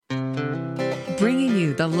bringing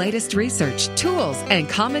you the latest research, tools, and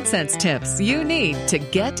common sense tips you need to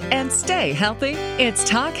get and stay healthy. It's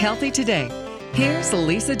Talk Healthy Today. Here's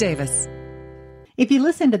Lisa Davis. If you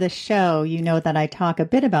listen to the show, you know that I talk a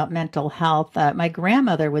bit about mental health. My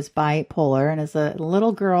grandmother was bipolar, and as a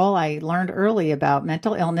little girl, I learned early about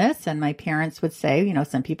mental illness, and my parents would say, you know,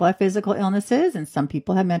 some people have physical illnesses and some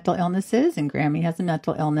people have mental illnesses, and Grammy has a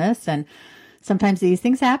mental illness, and sometimes these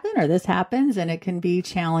things happen or this happens and it can be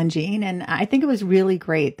challenging. And I think it was really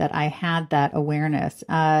great that I had that awareness.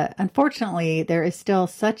 Unfortunately, there is still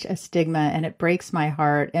such a stigma and it breaks my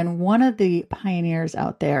heart. And one of the pioneers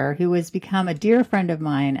out there who has become a dear friend of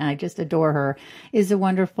mine, and I just adore her, is the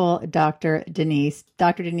wonderful Dr. Denise.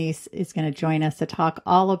 Dr. Denise is going to join us to talk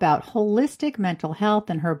all about holistic mental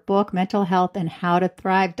health and her book, Mental Health and How to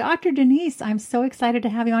Thrive. Dr. Denise, I'm so excited to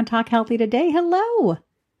have you on Talk Healthy today. Hello.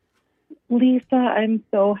 Lisa, I'm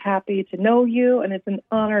so happy to know you, and it's an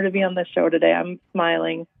honor to be on the show today. I'm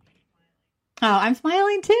smiling. Oh, I'm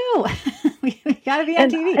smiling too. we got to be on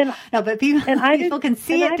TV. But people can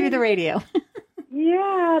see it through the radio.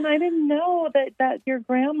 Yeah, and I didn't know that your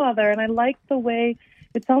grandmother, and I like the way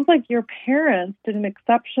it sounds like your parents did an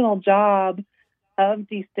exceptional job of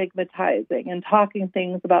destigmatizing and talking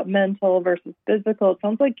things about mental versus physical. It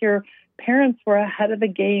sounds like your parents were ahead of the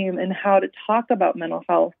game in how to talk about mental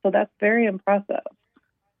health. So that's very impressive.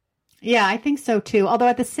 Yeah, I think so too. Although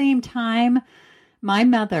at the same time, my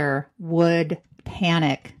mother would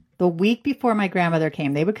panic the week before my grandmother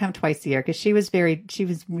came. They would come twice a year because she was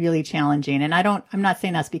really challenging. And I'm not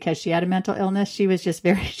saying that's because she had a mental illness. She was just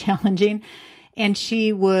very challenging. And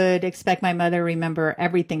she would expect my mother to remember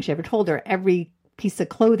everything she ever told her, every piece of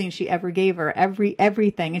clothing she ever gave her,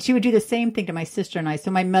 everything. And she would do the same thing to my sister and I.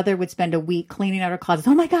 So my mother would spend a week cleaning out her closet.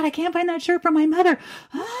 Oh my God, I can't find that shirt from my mother.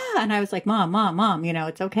 And I was like, Mom, you know,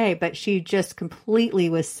 it's okay. But she just completely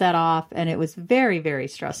was set off and it was very, very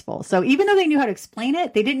stressful. So even though they knew how to explain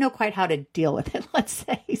it, they didn't know quite how to deal with it, let's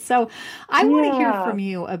say. So I want to hear from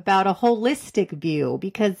you about a holistic view,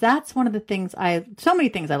 because that's one of the things so many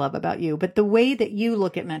things I love about you, but the way that you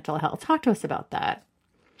look at mental health. Talk to us about that.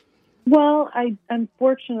 Well, I'm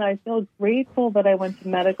fortunate. I feel grateful that I went to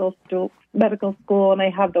medical school and I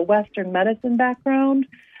have the Western medicine background.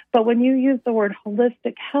 But when you use the word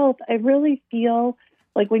holistic health, I really feel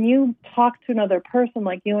like when you talk to another person,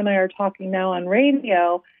 like you and I are talking now on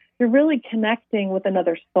radio, you're really connecting with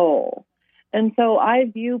another soul. And so I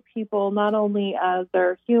view people not only as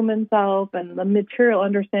their human self and the material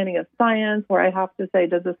understanding of science, where I have to say,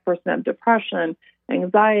 does this person have depression,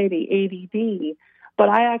 anxiety, ADD? But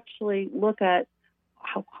I actually look at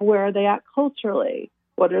where are they at culturally?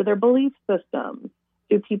 What are their belief systems?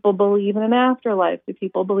 Do people believe in an afterlife? Do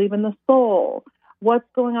people believe in the soul? What's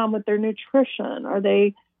going on with their nutrition? Are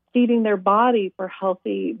they feeding their body for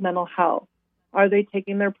healthy mental health? Are they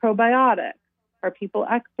taking their probiotics? Are people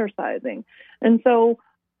exercising? And so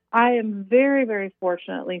I am very, very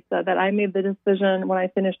fortunate, Lisa, that I made the decision when I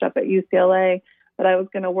finished up at UCLA that I was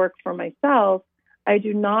going to work for myself. I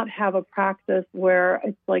do not have a practice where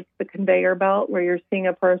it's like the conveyor belt where you're seeing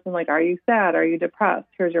a person like, are you sad? Are you depressed?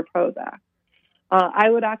 Here's your Prozac. I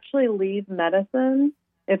would actually leave medicine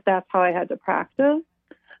if that's how I had to practice.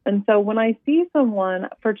 And so when I see someone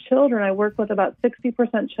for children, I work with about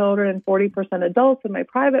 60% children and 40% adults in my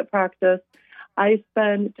private practice. I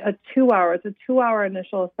spend it's a 2-hour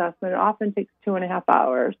initial assessment. It often takes 2.5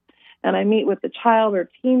 hours. And I meet with the child or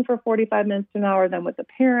teen for 45 minutes to an hour, then with the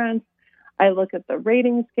parents. I look at the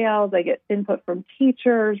rating scales. I get input from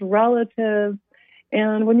teachers, relatives.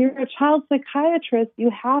 And when you're a child psychiatrist, you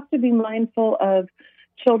have to be mindful of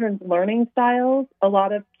children's learning styles. A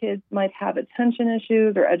lot of kids might have attention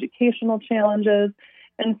issues or educational challenges.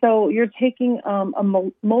 And so you're taking a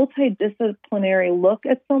multidisciplinary look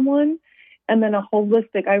at someone and then a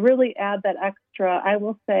holistic. I really add that extra. I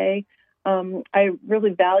will say I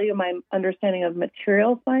really value my understanding of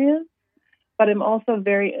material science, but I'm also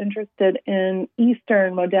very interested in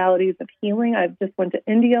Eastern modalities of healing. I just went to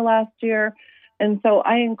India last year, and so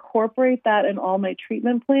I incorporate that in all my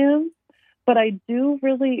treatment plans, but I do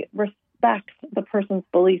really respect the person's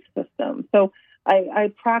belief system. So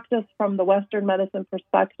I practice from the Western medicine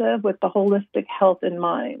perspective with the holistic health in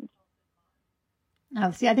mind.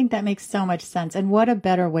 Oh, see, I think that makes so much sense. And what a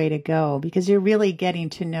better way to go, because you're really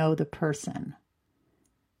getting to know the person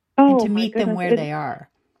and to meet them where they are.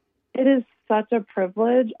 It is such a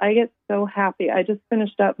privilege. I get so happy. I just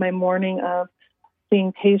finished up my morning of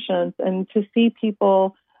seeing patients, and to see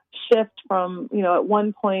people shift from, at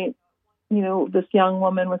one point, this young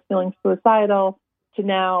woman was feeling suicidal to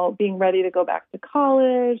now being ready to go back to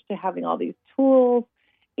college, to having all these tools.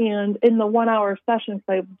 And in the 1 hour session,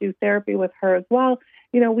 because I do therapy with her as well,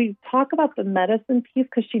 we talk about the medicine piece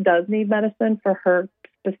because she does need medicine for her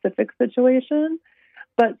specific situation.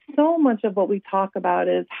 But so much of what we talk about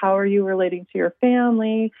is how are you relating to your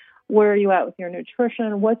family? Where are you at with your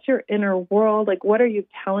nutrition? What's your inner world? Like, what are you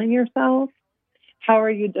telling yourself? How are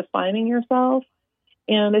you defining yourself?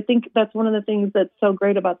 And I think that's one of the things that's so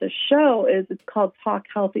great about this show is it's called Talk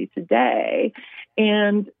Healthy Today.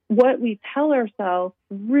 And what we tell ourselves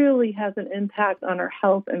really has an impact on our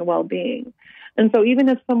health and well-being. And so even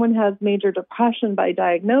if someone has major depression by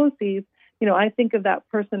diagnosis, I think of that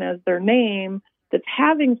person as their name that's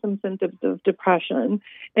having some symptoms of depression.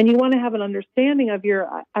 And you want to have an understanding of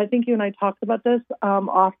I think you and I talked about this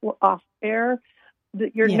off air,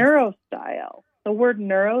 your Yes. neurostyle. The word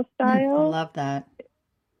neurostyle. I love that.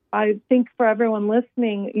 I think for everyone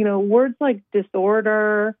listening, words like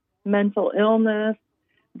disorder, mental illness,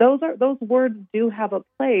 those words do have a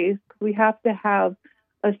place. We have to have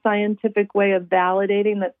a scientific way of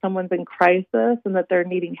validating that someone's in crisis and that they're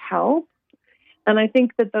needing help. And I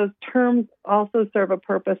think that those terms also serve a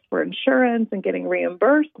purpose for insurance and getting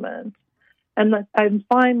reimbursement. And I'm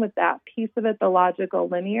fine with that piece of it, the logical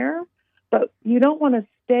linear. But you don't want to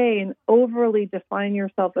stay and overly define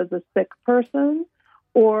yourself as a sick person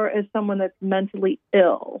or as someone that's mentally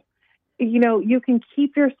ill. You can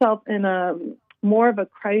keep yourself in a more of a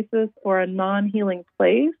crisis or a non-healing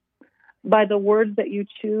place by the words that you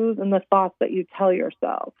choose and the thoughts that you tell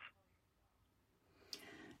yourself.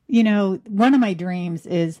 One of my dreams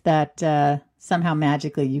is that somehow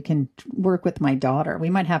magically you can work with my daughter. We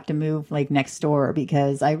might have to move like next door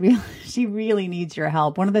because she really needs your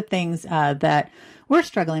help. One of the things that we're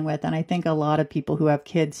struggling with, and I think a lot of people who have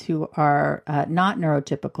kids who are not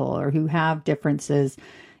neurotypical or who have differences,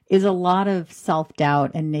 is a lot of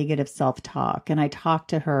self-doubt and negative self-talk. And I talked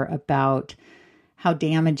to her about how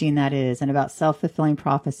damaging that is and about self-fulfilling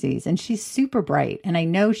prophecies. And she's super bright. And I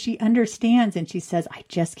know she understands. And she says, I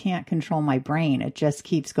just can't control my brain. It just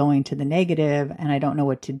keeps going to the negative and I don't know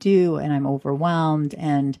what to do. And I'm overwhelmed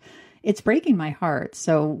and it's breaking my heart.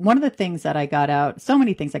 So one of the things that I got out, so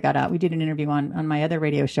many things I got out, we did an interview on my other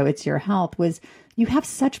radio show, It's Your Health, was you have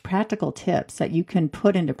such practical tips that you can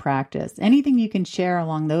put into practice. Anything you can share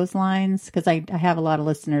along those lines? Because I have a lot of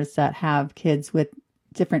listeners that have kids with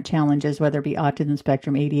different challenges, whether it be autism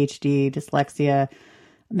spectrum, ADHD, dyslexia,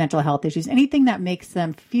 mental health issues, anything that makes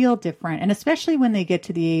them feel different. And especially when they get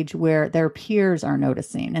to the age where their peers are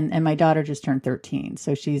noticing. And my daughter just turned 13.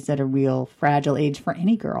 So she's at a real fragile age for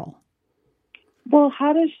any girl. Well,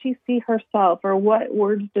 how does she see herself or what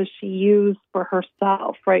words does she use for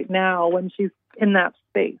herself right now when she's in that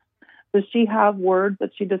space? Does she have words that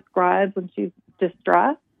she describes when she's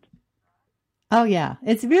distressed? Oh, yeah.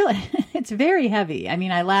 It's really, it's very heavy. I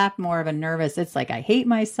mean, I laugh more of a nervous. It's like, I hate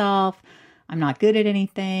myself. I'm not good at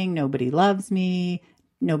anything. Nobody loves me.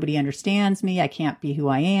 Nobody understands me. I can't be who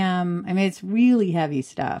I am. I mean, it's really heavy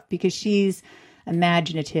stuff because she's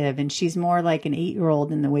imaginative and she's more like an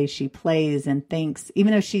 8-year-old in the way she plays and thinks,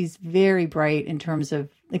 even though she's very bright in terms of,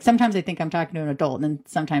 like, sometimes I think I'm talking to an adult and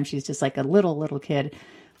sometimes she's just like a little kid.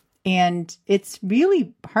 And it's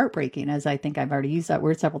really heartbreaking, as I think I've already used that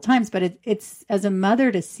word several times, but it's as a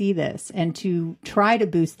mother to see this and to try to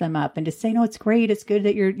boost them up and to say, no, it's great. It's good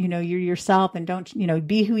that you're yourself and don't,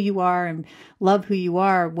 be who you are and love who you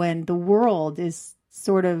are when the world is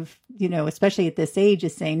sort of, especially at this age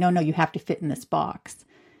is saying, no, you have to fit in this box.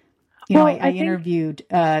 I interviewed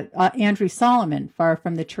Andrew Solomon, Far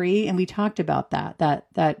From the Tree, and we talked about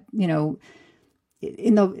that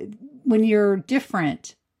when you're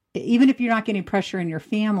different, even if you're not getting pressure in your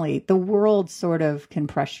family, the world sort of can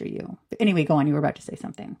pressure you. But anyway, go on. You were about to say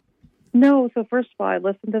something. No. So first of all, I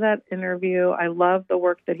listened to that interview. I love the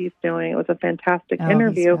work that he's doing. It was a fantastic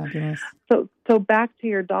interview. He's fabulous. So back to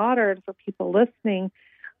your daughter and for people listening,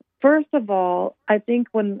 first of all, I think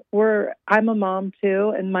I'm a mom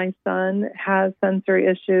too, and my son has sensory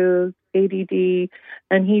issues, ADD,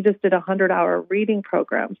 and he just did a 100-hour reading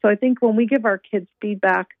program. So I think when we give our kids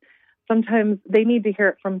feedback, sometimes they need to hear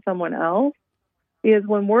it from someone else, because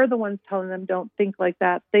when we're the ones telling them don't think like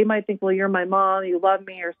that, they might think, well, you're my mom, you love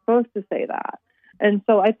me, you're supposed to say that. And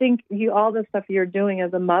so I think all the stuff you're doing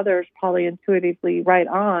as a mother is probably intuitively right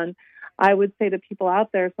on. I would say to people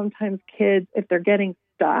out there, sometimes kids, if they're getting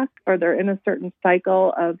stuck or they're in a certain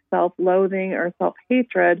cycle of self-loathing or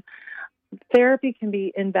self-hatred, therapy can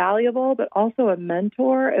be invaluable, but also a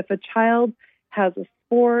mentor. If a child has a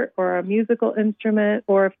sport or a musical instrument,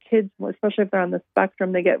 or if kids, especially if they're on the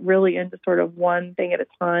spectrum, they get really into sort of one thing at a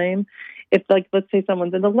time. If, like, let's say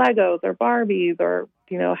someone's into Legos or Barbies or,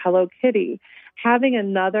 Hello Kitty, having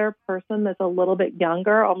another person that's a little bit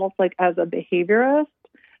younger, almost like as a behaviorist,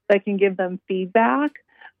 that can give them feedback.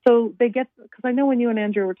 So they get, because I know when you and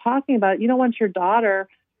Andrew were talking about it, you don't want your daughter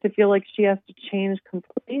to feel like she has to change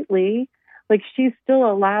completely. Like she's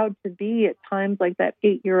still allowed to be at times like that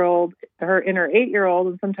 8-year-old, her inner 8-year-old,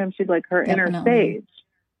 and sometimes she's like her inner sage,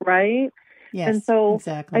 right? Yes, and so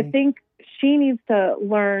exactly. I think she needs to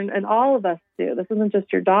learn, and all of us do. This isn't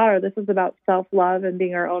just your daughter. This is about self-love and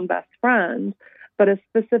being our own best friend. But a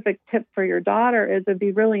specific tip for your daughter is it'd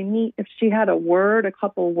be really neat if she had a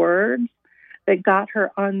couple words that got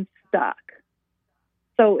her unstuck.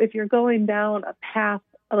 So if you're going down a path,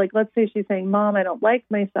 like let's say she's saying, Mom, I don't like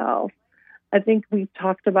myself. I think we've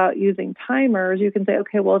talked about using timers. You can say,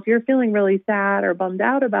 okay, well, if you're feeling really sad or bummed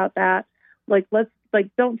out about that,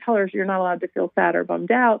 don't tell her you're not allowed to feel sad or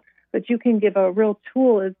bummed out, but you can give a real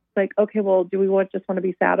tool is like, okay, well, do we just want to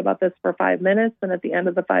be sad about this for 5 minutes? And at the end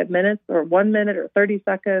of the 5 minutes or 1 minute or 30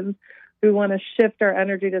 seconds, we want to shift our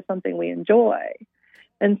energy to something we enjoy.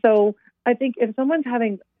 And so I think if someone's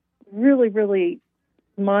having really, really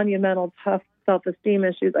monumental, tough self-esteem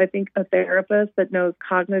issues, I think a therapist that knows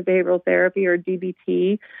cognitive behavioral therapy or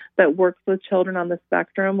DBT that works with children on the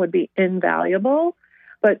spectrum would be invaluable.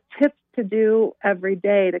 But tips to do every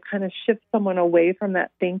day to kind of shift someone away from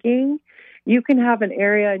that thinking. You can have an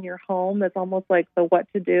area in your home that's almost like the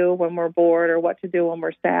what to do when we're bored or what to do when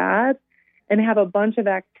we're sad, and have a bunch of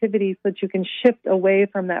activities so that you can shift away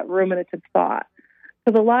from that ruminative thought.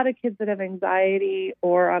 Because a lot of kids that have anxiety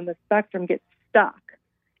or on the spectrum get stuck.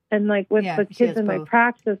 And like with the kids in my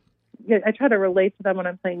practice, I try to relate to them when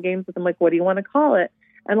I'm playing games with them, like, what do you want to call it?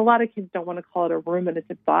 And a lot of kids don't want to call it a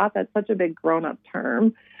ruminative thought. That's such a big grown-up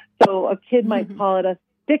term. So a kid might call it a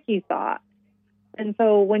sticky thought. And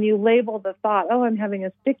so when you label the thought, oh, I'm having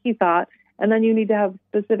a sticky thought, and then you need to have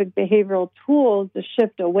specific behavioral tools to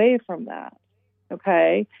shift away from that,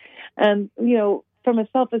 okay? And, from a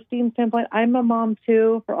self-esteem standpoint, I'm a mom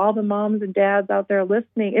too. For all the moms and dads out there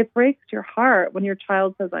listening, it breaks your heart when your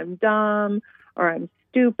child says, I'm dumb, or I'm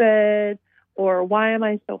stupid, or why am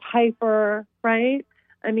I so hyper, right?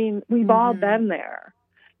 I mean, we've all been there.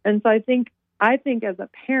 And so I think as a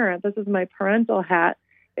parent, this is my parental hat,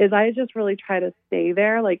 is I just really try to stay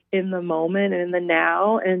there, like in the moment and in the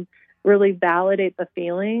now, and really validate the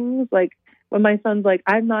feelings. Like when my son's like,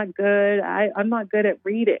 I'm not good at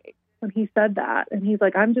reading. When he said that, and he's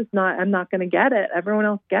like, I'm not going to get it. Everyone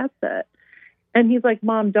else gets it. And he's like,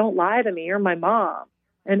 Mom, don't lie to me. You're my mom.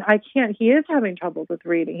 And he is having trouble with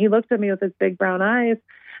reading. He looked at me with his big brown eyes.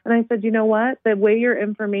 And I said, you know what? The way your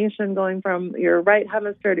information going from your right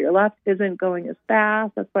hemisphere to your left isn't going as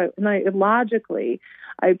fast. That's why, logically,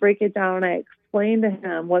 I break it down and I explain to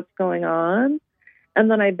him what's going on. And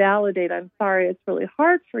then I validate, I'm sorry, it's really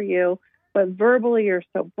hard for you, but verbally you're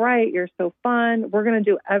so bright, you're so fun. We're going to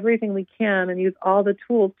do everything we can and use all the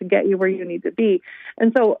tools to get you where you need to be.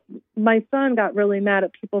 And so my son got really mad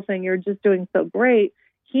at people saying you're just doing so great.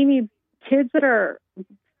 He needs kids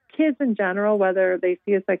in general, whether they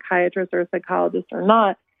see a psychiatrist or a psychologist or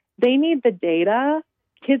not, they need the data.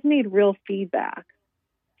 Kids need real feedback.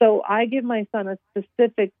 So I give my son a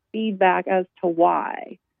specific feedback as to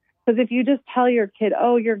why. Because if you just tell your kid,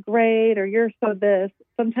 oh, you're great, or you're so this,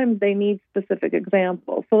 sometimes they need specific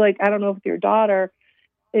examples. So like, I don't know, with your daughter,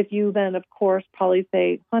 if you then, of course, probably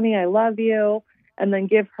say, honey, I love you, and then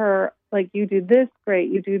give her, like, you do this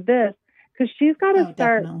great, you do this. Because she's got to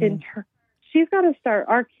start,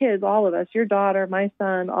 our kids, all of us, your daughter, my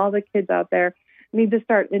son, all the kids out there need to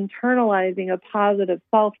start internalizing a positive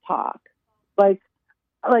self-talk. Like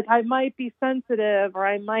I might be sensitive or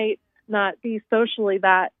I might not be socially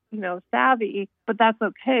that, savvy, but that's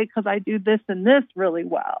okay because I do this and this really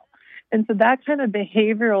well. And so that kind of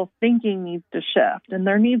behavioral thinking needs to shift, and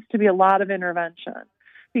there needs to be a lot of intervention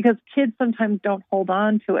because kids sometimes don't hold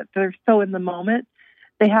on to it. They're so in the moment.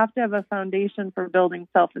 They have to have a foundation for building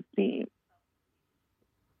self-esteem.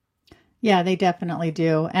 Yeah, they definitely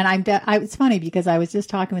do. And it's funny because I was just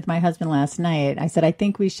talking with my husband last night. I said, I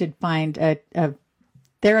think we should find a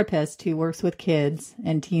therapist who works with kids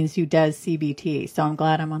and teens who does CBT. So I'm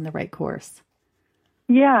glad I'm on the right course.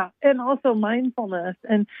 Yeah. And also mindfulness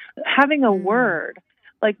and having a word.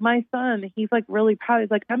 Like my son, he's like really proud.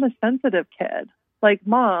 He's like, I'm a sensitive kid. Like,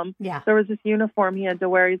 Mom, there was this uniform he had to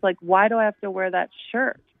wear. He's like, why do I have to wear that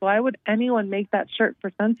shirt? Why would anyone make that shirt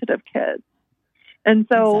for sensitive kids? And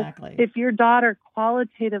so if your daughter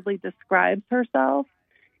qualitatively describes herself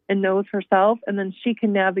and knows herself, and then she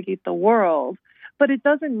can navigate the world. But it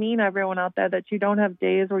doesn't mean, everyone out there, that you don't have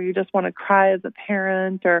days where you just want to cry as a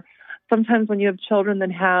parent, or sometimes when you have children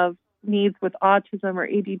that have needs with autism or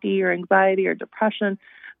ADD or anxiety or depression,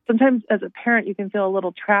 sometimes as a parent, you can feel a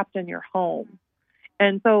little trapped in your home.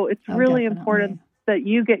 And so it's really important that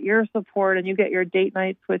you get your support and you get your date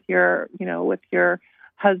nights with your, with your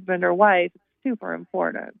husband or wife. It's super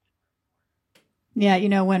important.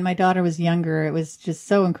 Yeah, when my daughter was younger, it was just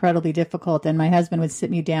so incredibly difficult. And my husband would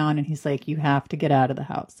sit me down and he's like, you have to get out of the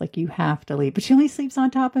house. Like, you have to leave. But she only sleeps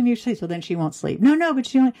on top of me. She sleeps. Well, then she won't sleep. No,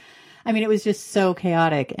 but it was just so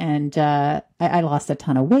chaotic. And I lost a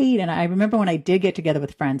ton of weight. And I remember when I did get together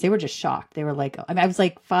with friends, they were just shocked. They were like, I was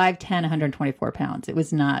like 5'10", 124 pounds. It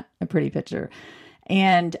was not a pretty picture.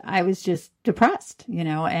 And I was just depressed,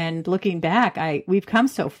 and looking back, we've come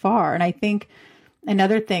so far. And I think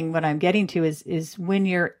another thing, what I'm getting to is when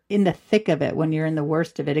you're in the thick of it, when you're in the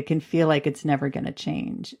worst of it, it can feel like it's never going to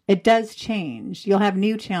change. It does change. You'll have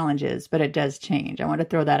new challenges, but it does change. I want to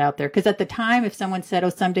throw that out there. Because at the time, if someone said, oh,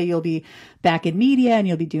 someday you'll be back in media and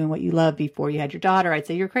you'll be doing what you love before you had your daughter, I'd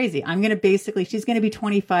say, you're crazy. She's going to be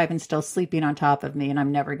 25 and still sleeping on top of me, and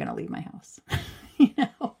I'm never going to leave my house.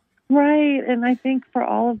 Right. And I think for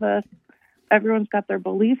all of us, everyone's got their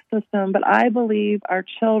belief system, but I believe our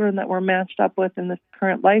children that we're matched up with in this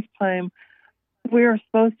current lifetime, we're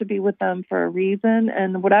supposed to be with them for a reason.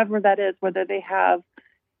 And whatever that is, whether they have,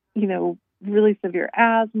 really severe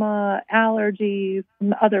asthma, allergies,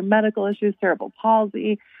 other medical issues, cerebral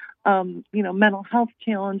palsy, mental health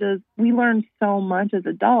challenges, we learn so much as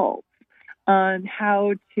adults on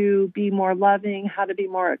how to be more loving, how to be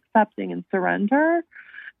more accepting and surrender.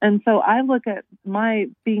 And so I look at my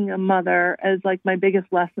being a mother as like my biggest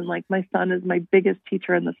lesson. Like, my son is my biggest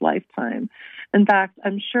teacher in this lifetime. In fact,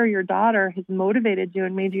 I'm sure your daughter has motivated you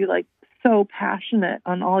and made you like so passionate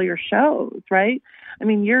on all your shows, right? I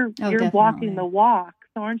mean, you're definitely walking the walk.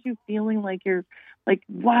 So aren't you feeling like you're like,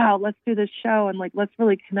 wow, let's do this show and like, let's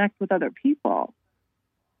really connect with other people?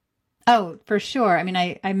 Oh, for sure. I mean,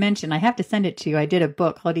 I mentioned, I have to send it to you. I did a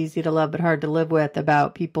book called Easy to Love But Hard to Live With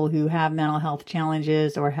about people who have mental health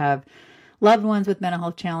challenges or have loved ones with mental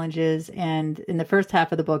health challenges. And in the first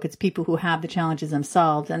half of the book, it's people who have the challenges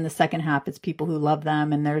themselves. And the second half, it's people who love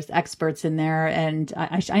them. And there's experts in there. And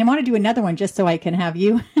I want to do another one just so I can have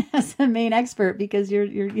you as a main expert, because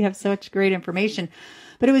you have such great information.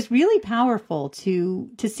 But it was really powerful to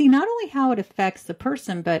see not only how it affects the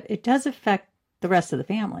person, but it does affect the rest of the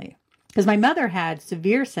family. Because my mother had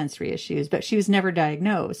severe sensory issues, but she was never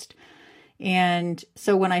diagnosed. And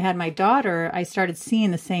so when I had my daughter, I started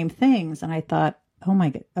seeing the same things. And I thought, oh my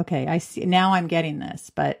God, okay, I see. Now I'm getting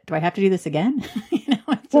this. But do I have to do this again?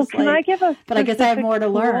 Well, can I give a But I guess I have more to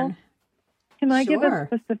learn. Can I give a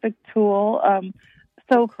specific tool?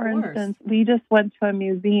 So, for instance, we just went to a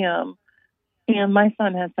museum. And my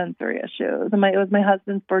son has sensory issues. And it was my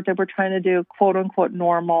husband's birthday. We're trying to do quote unquote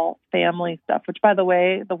normal family stuff, which, by the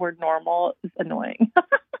way, the word normal is annoying.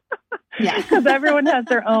 Yeah. Because everyone has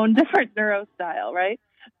their own different neuro style, right?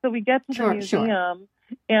 So we get to the museum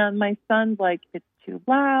and my son's like, it's too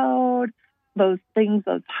loud. Those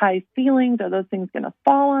high ceilings, are those things going to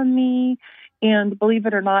fall on me? And believe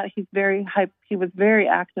it or not, he was very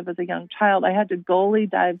active as a young child. I had to goalie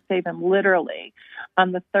dive save him literally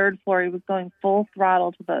on the third floor. He was going full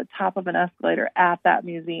throttle to the top of an escalator at that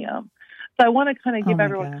museum. So I want to kind of give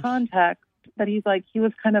everyone context that he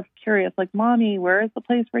was kind of curious, like, Mommy, where is the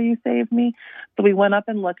place where you saved me? So we went up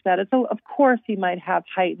and looked at it. So of course he might have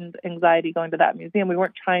heightened anxiety going to that museum. We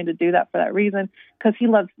weren't trying to do that for that reason, because he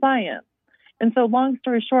loves science. And so long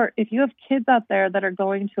story short, if you have kids out there that are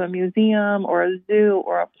going to a museum or a zoo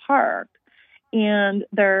or a park, and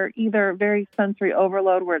they're either very sensory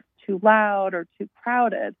overload where it's too loud or too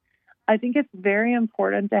crowded, I think it's very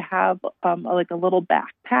important to have a little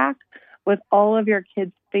backpack with all of your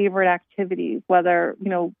kids' favorite activities, whether,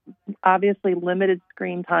 obviously limited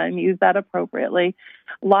screen time, use that appropriately.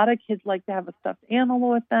 A lot of kids like to have a stuffed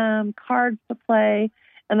animal with them, cards to play.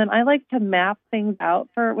 And then I like to map things out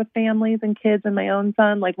with families and kids and my own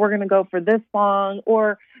son, like, we're going to go for this long,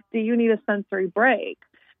 or do you need a sensory break?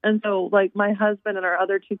 And so like my husband and our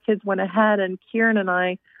other two kids went ahead, and Kieran and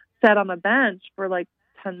I sat on a bench for like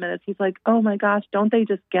 10 minutes. He's like, oh my gosh, don't they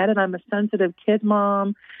just get it? I'm a sensitive kid,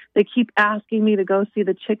 Mom. They keep asking me to go see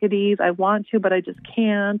the chickadees. I want to, but I just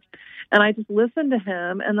can't. And I just listened to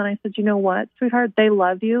him. And then I said, you know what, sweetheart, they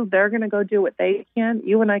love you. They're going to go do what they can.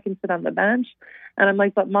 You and I can sit on the bench. And I'm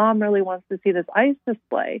like, but Mom really wants to see this ice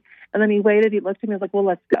display. And then he waited. He looked at me. He was like, well,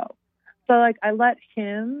 let's go. So like I let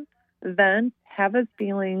him vent, have his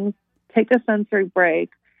feelings, take a sensory break.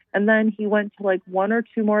 And then he went to like one or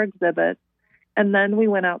two more exhibits. And then we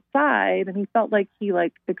went outside, and he felt like he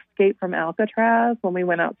like escaped from Alcatraz when we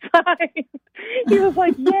went outside. He was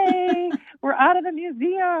like, yay, we're out of the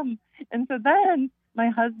museum. And so then my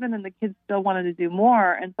husband and the kids still wanted to do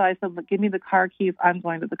more. And so I said, look, give me the car keys. I'm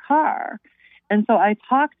going to the car. And so I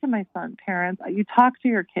talked to my son's parents. You talk to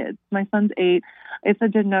your kids. My son's 8. I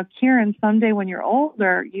said, no, Kieran, someday when you're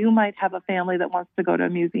older, you might have a family that wants to go to a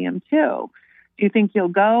museum too. Do you think you'll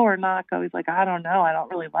go or not go? He's like, I don't know. I don't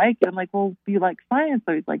really like it. I'm like, well, do you like science?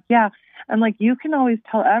 So he's like, yeah. I'm like, you can always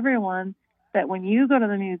tell everyone that when you go to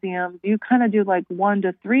the museums, you kind of do like 1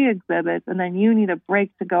 to 3 exhibits, and then you need a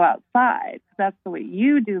break to go outside. That's the way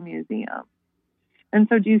you do museums. And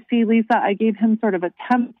so do you see, Lisa, I gave him sort of a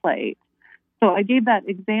template. So I gave that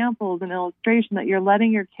example as an illustration that you're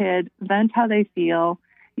letting your kid vent how they feel.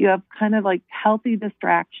 You have kind of like healthy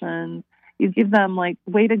distractions. You give them like,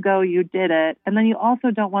 way to go, you did it. And then you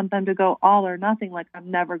also don't want them to go all or nothing, like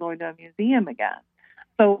I'm never going to a museum again.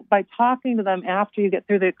 So by talking to them after you get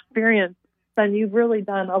through the experience, then you've really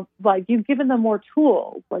done, you've given them more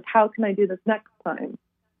tools. Like, how can I do this next time?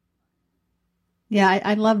 Yeah,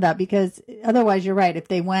 I love that, because otherwise you're right. If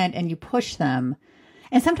they went and you push them,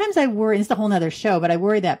 and sometimes I worry, it's a whole nother show, but I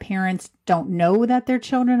worry that parents don't know that their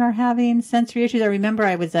children are having sensory issues. I remember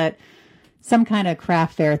I was at some kind of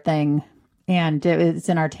craft fair thing, and it's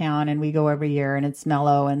in our town, and we go every year, and it's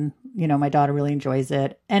mellow, and, you know, my daughter really enjoys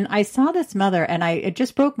it. And I saw this mother, and it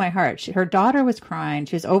just broke my heart. Her daughter was crying.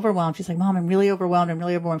 She was overwhelmed. She's like, Mom, I'm really overwhelmed. I'm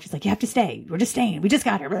really overwhelmed. She's like, you have to stay. We're just staying. We just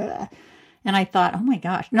got her. And I thought, oh my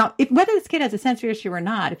gosh. Now, whether this kid has a sensory issue or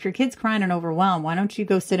not, if your kid's crying and overwhelmed, why don't you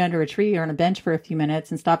go sit under a tree or on a bench for a few minutes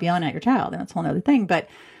and stop yelling at your child? And that's a whole other thing. But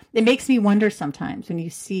it makes me wonder sometimes when you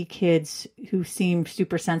see kids who seem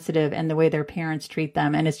super sensitive and the way their parents treat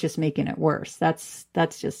them, and it's just making it worse. That's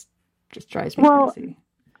just drives me crazy.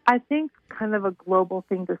 I think kind of a global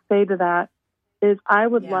thing to say to that is I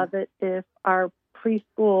would love it if our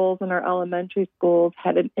preschools and our elementary schools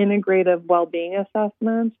had an integrative well-being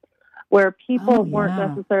assessment where people weren't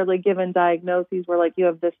necessarily given diagnoses where, like, you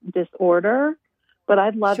have this disorder. But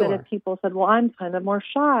I'd love it if people said, well, I'm kind of more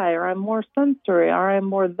shy, or I'm more sensory, or I'm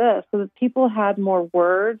more this, so that people had more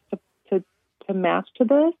words to match to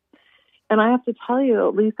this. And I have to tell you,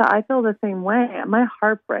 Lisa, I feel the same way. My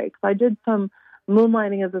heart breaks. I did some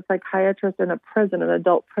moonlighting as a psychiatrist in a prison, an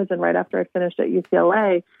adult prison, right after I finished at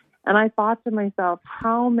UCLA. And I thought to myself,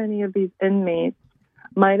 how many of these inmates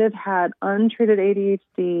might have had untreated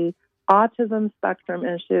ADHD, autism spectrum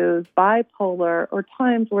issues, bipolar, or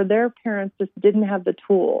times where their parents just didn't have the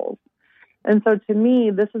tools. And so to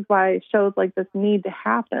me, this is why shows like this need to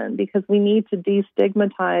happen, because we need to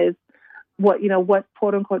destigmatize what's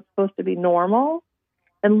quote unquote supposed to be normal,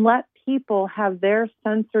 and let people have their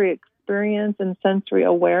sensory experience and sensory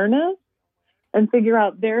awareness and figure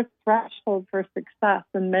out their threshold for success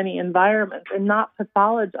in many environments, and not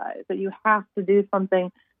pathologize that you have to do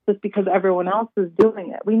something just because everyone else is doing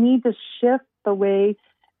it. We need to shift the way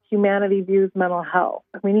humanity views mental health.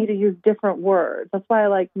 We need to use different words. That's why I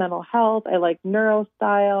like mental health. I like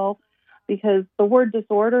neurostyle, because the word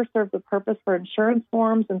disorder serves a purpose for insurance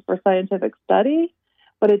forms and for scientific study,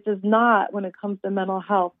 but it does not when it comes to mental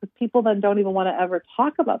health, because people then don't even want to ever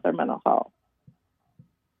talk about their mental health.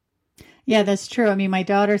 Yeah, that's true. I mean, my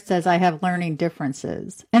daughter says I have learning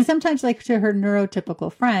differences. And sometimes, like, to her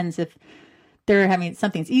neurotypical friends, if they're having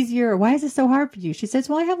something's easier, or why is this so hard for you? She says,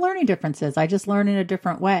 well, I have learning differences. I just learn in a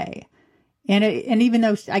different way. And even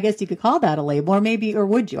though I guess you could call that a label, or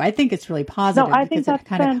would you? I think it's really positive. No, I think that's it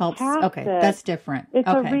kind of helps. Okay, that's different. It's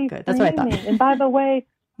okay, good. That's what I thought. And by the way,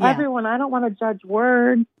 everyone, I don't want to judge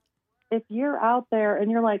words. If you're out there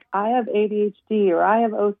and you're like, I have ADHD or I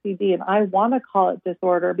have OCD and I want to call it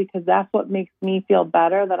disorder because that's what makes me feel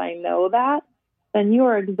better, that I know that, then you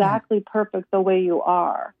are exactly perfect the way you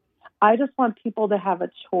are. I just want people to have a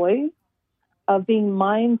choice of being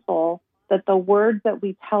mindful that the words that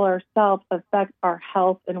we tell ourselves affect our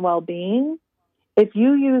health and well-being. If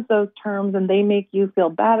you use those terms and they make you feel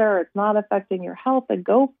better, it's not affecting your health, then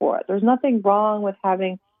go for it. There's nothing wrong with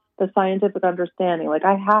having the scientific understanding. Like,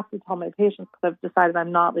 I have to tell my patients, because I've decided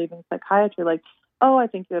I'm not leaving psychiatry, like, oh, I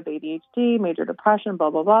think you have ADHD, major depression,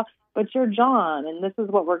 blah, blah, blah, but you're John, and this is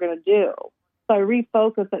what we're going to do. So I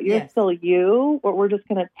refocus that you're still you, but we're just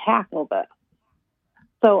going to tackle this.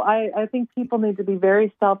 So I think people need to be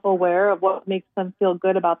very self-aware of what makes them feel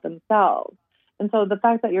good about themselves. And so the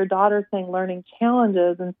fact that your daughter's saying learning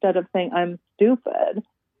challenges instead of saying I'm stupid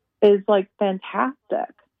is like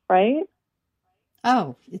fantastic, right?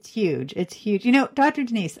 Oh, it's huge. It's huge. You know, Dr.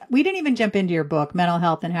 Denise, we didn't even jump into your book, Mental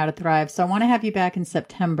Health and How to Thrive. So I want to have you back in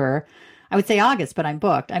September. I would say August, but I'm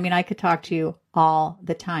booked. I mean, I could talk to you all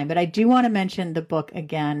the time, but I do want to mention the book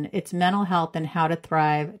again. It's Mental Health and How to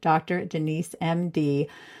Thrive, Dr. Denise, MD.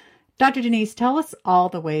 Dr. Denise, tell us all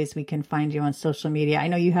the ways we can find you on social media. I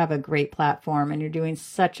know you have a great platform and you're doing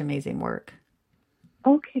such amazing work.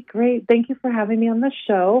 Okay, great. Thank you for having me on the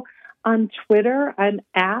show. On Twitter, I'm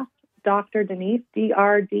at Dr. Denise,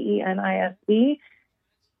 DrDenise.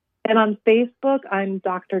 And on Facebook, I'm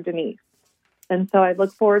Dr. Denise. And so I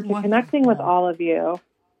look forward to connecting with all of you.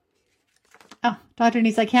 Oh, Dr.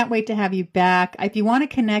 Denise, I can't wait to have you back. If you want to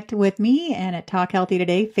connect with me and at Talk Healthy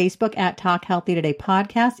Today, Facebook at Talk Healthy Today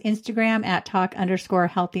Podcast, Instagram at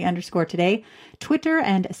Talk_Healthy_Today, Twitter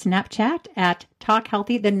and Snapchat at Talk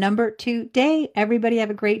Healthy, the number 2 day. Everybody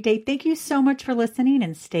have a great day. Thank you so much for listening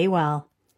and stay well.